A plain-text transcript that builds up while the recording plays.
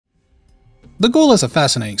The ghoul is a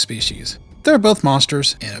fascinating species. They're both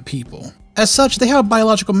monsters and a people. As such, they have a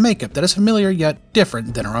biological makeup that is familiar yet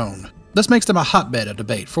different than our own. This makes them a hotbed of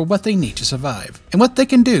debate for what they need to survive, and what they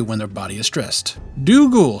can do when their body is stressed.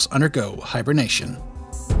 Do ghouls undergo hibernation?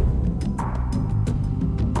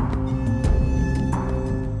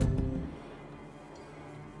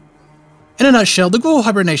 In a nutshell, the Ghoul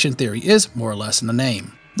Hibernation Theory is more or less in the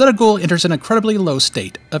name, that a ghoul enters an incredibly low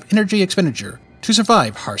state of energy expenditure to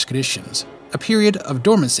survive harsh conditions, a period of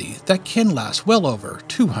dormancy that can last well over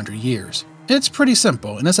 200 years. It's pretty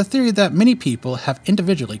simple, and it's a theory that many people have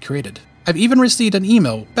individually created. I've even received an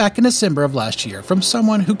email back in December of last year from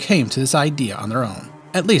someone who came to this idea on their own.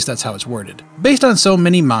 At least that's how it's worded. Based on so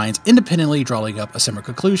many minds independently drawing up a similar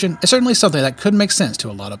conclusion, it's certainly something that could make sense to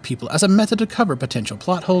a lot of people as a method to cover potential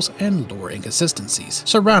plot holes and lore inconsistencies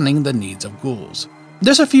surrounding the needs of ghouls.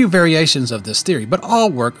 There's a few variations of this theory, but all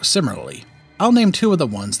work similarly. I'll name two of the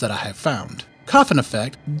ones that I have found. Coffin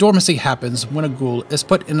effect, dormancy happens when a ghoul is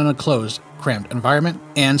put in an enclosed, cramped environment,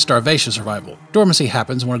 and starvation survival. Dormancy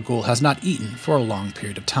happens when a ghoul has not eaten for a long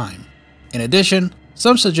period of time. In addition,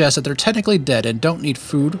 some suggest that they're technically dead and don't need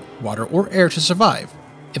food, water, or air to survive.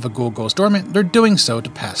 If a ghoul goes dormant, they're doing so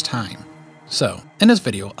to pass time. So, in this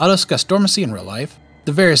video, I'll discuss dormancy in real life,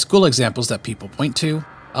 the various ghoul examples that people point to,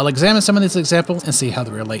 I'll examine some of these examples and see how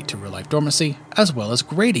they relate to real life dormancy, as well as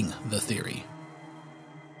grading the theory.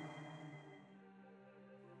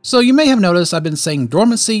 So you may have noticed I've been saying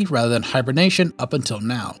dormancy rather than hibernation up until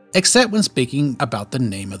now, except when speaking about the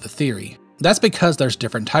name of the theory. That's because there's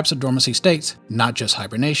different types of dormancy states, not just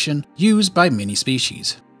hibernation, used by many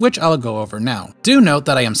species, which I'll go over now. Do note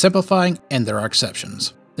that I am simplifying and there are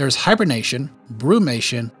exceptions. There's hibernation,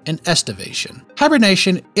 brumation, and estivation.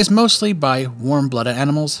 Hibernation is mostly by warm-blooded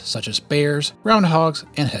animals such as bears, groundhogs,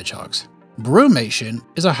 and hedgehogs. Brumation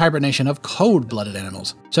is a hibernation of cold-blooded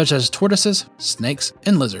animals such as tortoises, snakes,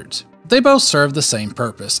 and lizards. They both serve the same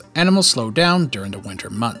purpose. Animals slow down during the winter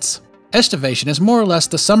months. Estivation is more or less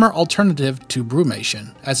the summer alternative to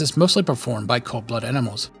brumation, as it's mostly performed by cold-blooded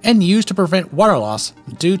animals, and used to prevent water loss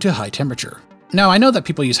due to high temperature. Now, I know that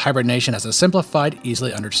people use hibernation as a simplified,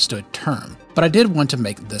 easily understood term, but I did want to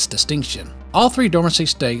make this distinction. All three dormancy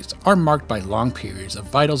states are marked by long periods of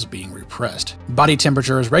vitals being repressed. Body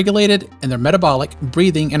temperature is regulated, and their metabolic,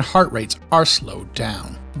 breathing, and heart rates are slowed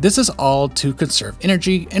down. This is all to conserve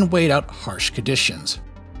energy and wait out harsh conditions.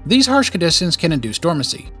 These harsh conditions can induce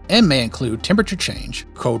dormancy, and may include temperature change,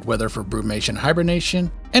 cold weather for brumation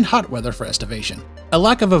hibernation, and hot weather for estivation. A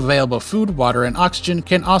lack of available food, water, and oxygen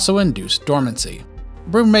can also induce dormancy.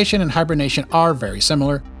 Brumation and hibernation are very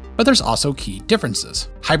similar, but there's also key differences.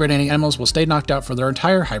 Hibernating animals will stay knocked out for their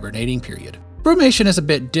entire hibernating period. Brumation is a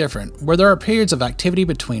bit different, where there are periods of activity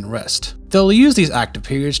between rest. They'll use these active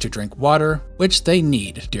periods to drink water, which they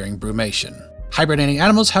need during brumation. Hibernating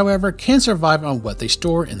animals, however, can survive on what they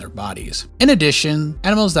store in their bodies. In addition,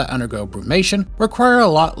 animals that undergo brumation require a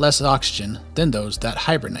lot less oxygen than those that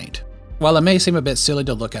hibernate. While it may seem a bit silly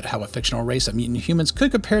to look at how a fictional race of mutant humans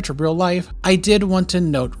could compare to real life, I did want to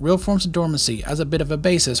note real forms of dormancy as a bit of a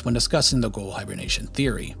basis when discussing the Ghoul Hibernation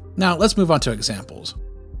Theory. Now, let's move on to examples.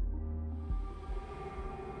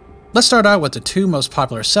 Let's start out with the two most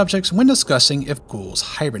popular subjects when discussing if ghouls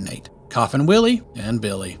hibernate: Coffin Willie and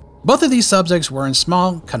Billy. Both of these subjects were in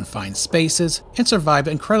small, confined spaces and survived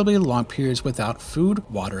incredibly long periods without food,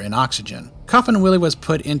 water, and oxygen. Coffin Willie was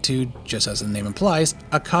put into, just as the name implies,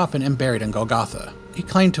 a coffin and buried in Golgotha. He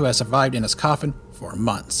claimed to have survived in his coffin for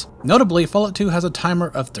months. Notably, Fallout 2 has a timer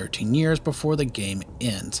of 13 years before the game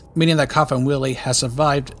ends, meaning that Coffin Willie has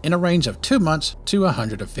survived in a range of 2 months to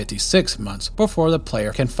 156 months before the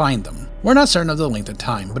player can find them. We're not certain of the length of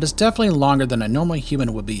time, but it's definitely longer than a normal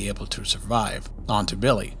human would be able to survive. On to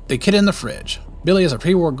Billy, the kid in the fridge. Billy is a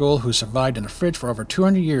pre-war ghoul who survived in the fridge for over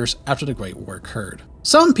 200 years after the Great War occurred.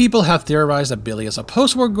 Some people have theorized that Billy is a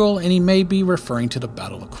post-war ghoul and he may be referring to the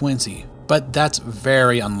Battle of Quincy, but that's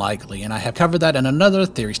very unlikely, and I have covered that in another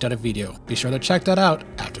theory study video. Be sure to check that out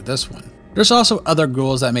after this one. There's also other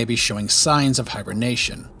ghouls that may be showing signs of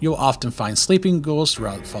hibernation. You'll often find sleeping ghouls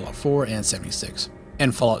throughout Fallout 4 and 76.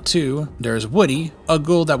 In Fallout 2, there's Woody, a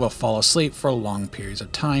ghoul that will fall asleep for long periods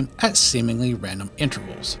of time at seemingly random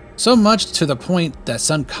intervals. So much to the point that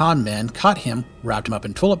some con men caught him, wrapped him up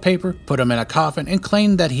in toilet paper, put him in a coffin, and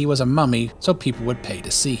claimed that he was a mummy so people would pay to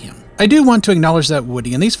see him. I do want to acknowledge that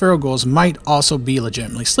Woody and these feral ghouls might also be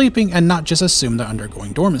legitimately sleeping and not just assume they're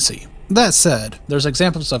undergoing dormancy. That said, there's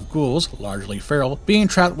examples of ghouls, largely feral, being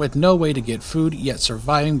trapped with no way to get food yet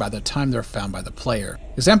surviving by the time they're found by the player.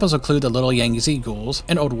 Examples include the Little Yangtze ghouls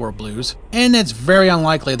and Old World blues, and it's very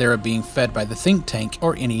unlikely they are being fed by the think tank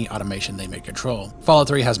or any automation they may control. Fallout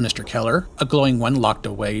 3 has Mr. Keller, a glowing one locked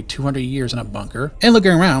away 200 years in a bunker, and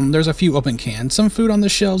looking around, there's a few open cans, some food on the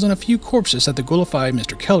shelves, and a few corpses that the ghoulified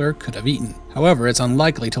Mr. Keller could have eaten. However, it's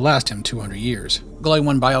unlikely to last him 200 years. Glowing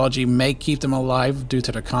one biology may keep them alive due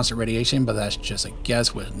to their constant radiation, but that's just a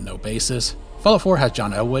guess with no basis. Fallout 4 has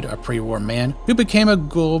John Elwood, a pre-war man who became a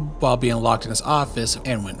ghoul while being locked in his office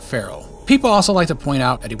and went feral. People also like to point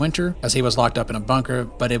out Eddie Winter, as he was locked up in a bunker,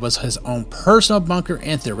 but it was his own personal bunker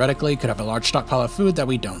and theoretically could have a large stockpile of food that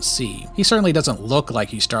we don't see. He certainly doesn't look like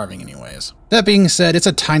he's starving anyways. That being said, it's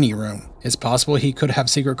a tiny room. It's possible he could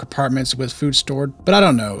have secret compartments with food stored, but I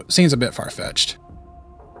don't know, it seems a bit far-fetched.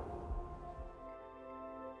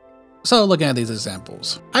 So looking at these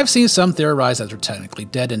examples, I've seen some theorize that they're technically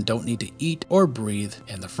dead and don't need to eat or breathe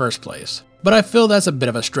in the first place. But I feel that's a bit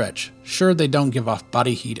of a stretch. Sure, they don't give off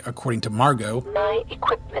body heat according to Margot. My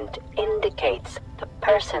equipment indicates the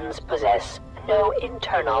persons possess no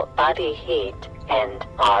internal body heat and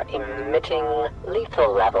are emitting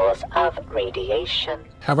lethal levels of radiation.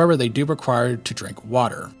 However, they do require to drink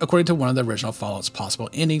water, according to one of the original Fallout's possible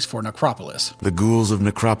endings for Necropolis. The ghouls of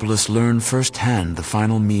Necropolis learn firsthand the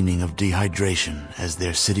final meaning of dehydration as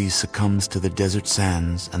their city succumbs to the desert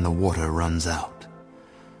sands and the water runs out.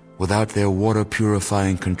 Without their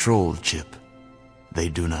water-purifying control chip, they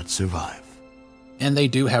do not survive. And they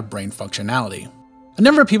do have brain functionality. A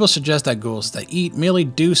number of people suggest that ghouls that eat merely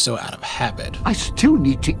do so out of habit. I still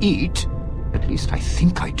need to eat. At least I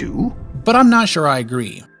think I do. But I'm not sure I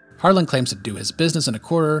agree. Harlan claims to do his business in a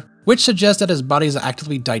quarter, which suggests that his body is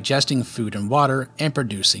actively digesting food and water and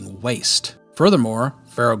producing waste. Furthermore,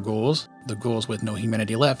 feral ghouls, the ghouls with no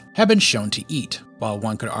humanity left, have been shown to eat. While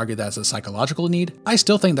one could argue that's a psychological need, I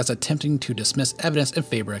still think that's attempting to dismiss evidence in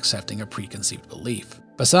favor of accepting a preconceived belief.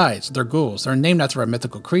 Besides, they're ghouls. They're named after a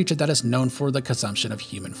mythical creature that is known for the consumption of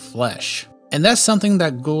human flesh. And that's something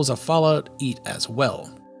that ghouls of Fallout eat as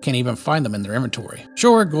well. Can't even find them in their inventory.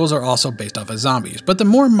 Sure, ghouls are also based off of zombies, but the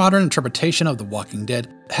more modern interpretation of The Walking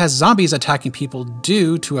Dead has zombies attacking people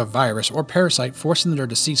due to a virus or parasite forcing their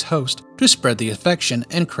deceased host to spread the infection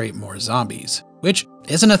and create more zombies. Which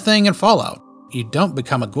isn't a thing in Fallout. You don't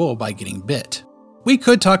become a ghoul by getting bit. We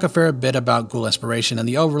could talk a fair bit about ghoul inspiration and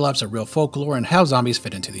the overlaps of real folklore and how zombies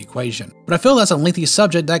fit into the equation, but I feel that's a lengthy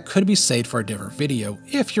subject that could be saved for a different video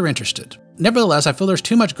if you're interested. Nevertheless, I feel there's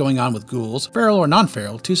too much going on with ghouls, feral or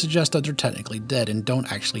non-feral, to suggest that they're technically dead and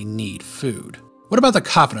don't actually need food. What about the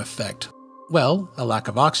coffin effect? Well, a lack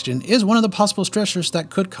of oxygen is one of the possible stressors that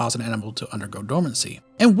could cause an animal to undergo dormancy,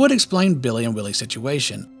 and would explain Billy and Willie's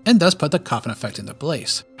situation, and thus put the coffin effect into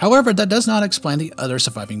place. However, that does not explain the other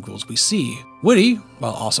surviving ghouls we see. Woody,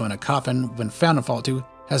 while also in a coffin when found in Fallout 2,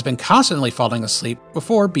 has been constantly falling asleep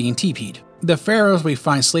before being TP'd. The pharaohs we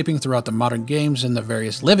find sleeping throughout the modern games and the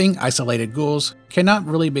various living, isolated ghouls cannot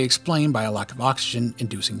really be explained by a lack of oxygen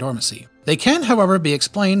inducing dormancy. They can, however, be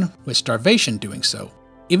explained with starvation doing so.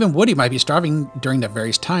 Even Woody might be starving during the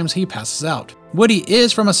various times he passes out. Woody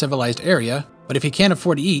is from a civilized area, but if he can't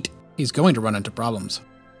afford to eat, he's going to run into problems.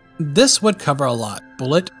 This would cover a lot.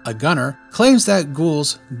 Bullet, a gunner, claims that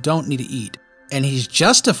ghouls don't need to eat, and he's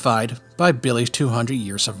justified by Billy's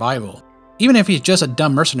 200-year survival, even if he's just a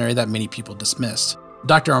dumb mercenary that many people dismiss.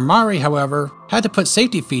 Dr. Amari, however, had to put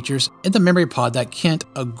safety features in the memory pod that Kent,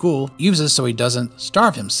 a ghoul, uses so he doesn't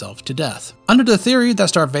starve himself to death. Under the theory that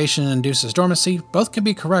starvation induces dormancy, both can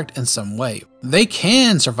be correct in some way. They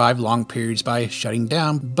can survive long periods by shutting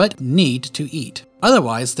down, but need to eat.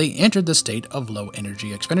 Otherwise, they enter the state of low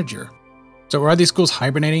energy expenditure. So are these ghouls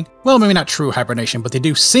hibernating? Well, maybe not true hibernation, but they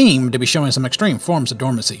do seem to be showing some extreme forms of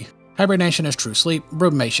dormancy. Hibernation is true sleep,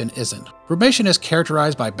 brumation isn't. Brumation is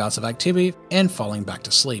characterized by bouts of activity and falling back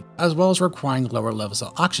to sleep, as well as requiring lower levels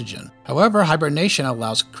of oxygen. However, hibernation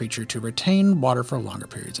allows a creature to retain water for longer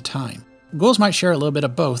periods of time. Ghouls might share a little bit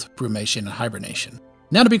of both brumation and hibernation.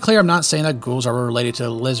 Now to be clear, I'm not saying that ghouls are related to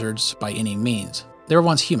lizards by any means. They were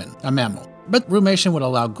once human, a mammal. But brumation would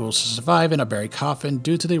allow ghouls to survive in a buried coffin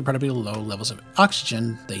due to the incredibly low levels of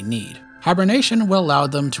oxygen they need. Hibernation will allow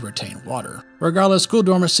them to retain water. Regardless, ghoul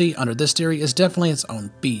dormancy under this theory is definitely its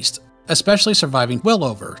own beast, especially surviving well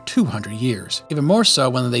over 200 years, even more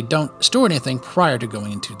so when they don't store anything prior to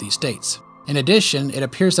going into these states. In addition, it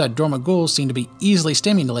appears that dormant ghouls seem to be easily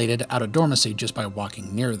stimulated out of dormancy just by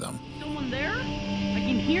walking near them. Someone there? I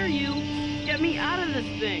can hear you. Get me out of this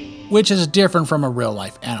thing. Which is different from a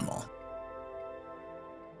real-life animal.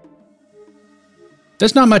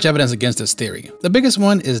 There's not much evidence against this theory. The biggest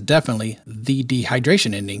one is definitely the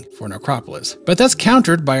dehydration ending for Necropolis, but that's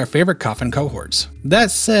countered by our favorite coffin cohorts. That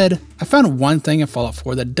said, I found one thing in Fallout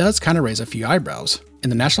 4 that does kind of raise a few eyebrows. In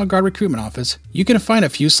the National Guard recruitment office, you can find a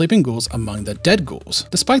few sleeping ghouls among the dead ghouls,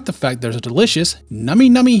 despite the fact there's a delicious,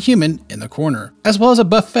 nummy human in the corner, as well as a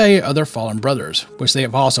buffet of their fallen brothers, which they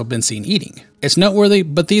have also been seen eating. It's noteworthy,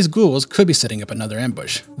 but these ghouls could be setting up another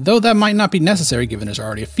ambush, though that might not be necessary given there's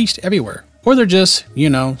already a feast everywhere. Or they're just,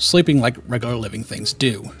 sleeping like regular living things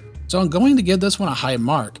do. So I'm going to give this one a high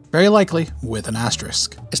mark, very likely with an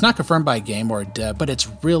asterisk. It's not confirmed by a game or a dev, but it's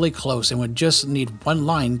really close and would just need one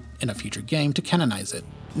line in a future game to canonize it.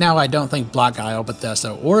 Now, I don't think Black Isle,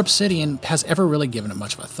 Bethesda, or Obsidian has ever really given it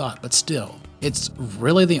much of a thought, but still, it's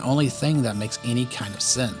really the only thing that makes any kind of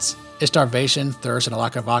sense. If starvation, thirst, and a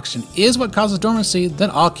lack of oxygen is what causes dormancy, then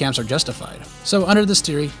all camps are justified. So under this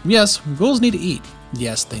theory, yes, ghouls need to eat,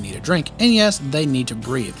 yes, they need to drink, and yes, they need to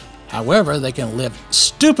breathe. However, they can live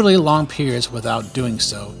stupidly long periods without doing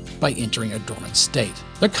so by entering a dormant state.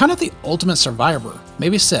 They're kind of the ultimate survivor.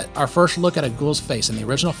 Maybe Set, our first look at a ghoul's face in the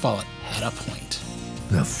original Fallout, had a point.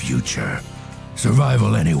 The future.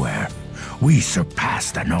 Survival anywhere. We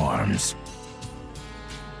surpass the norms.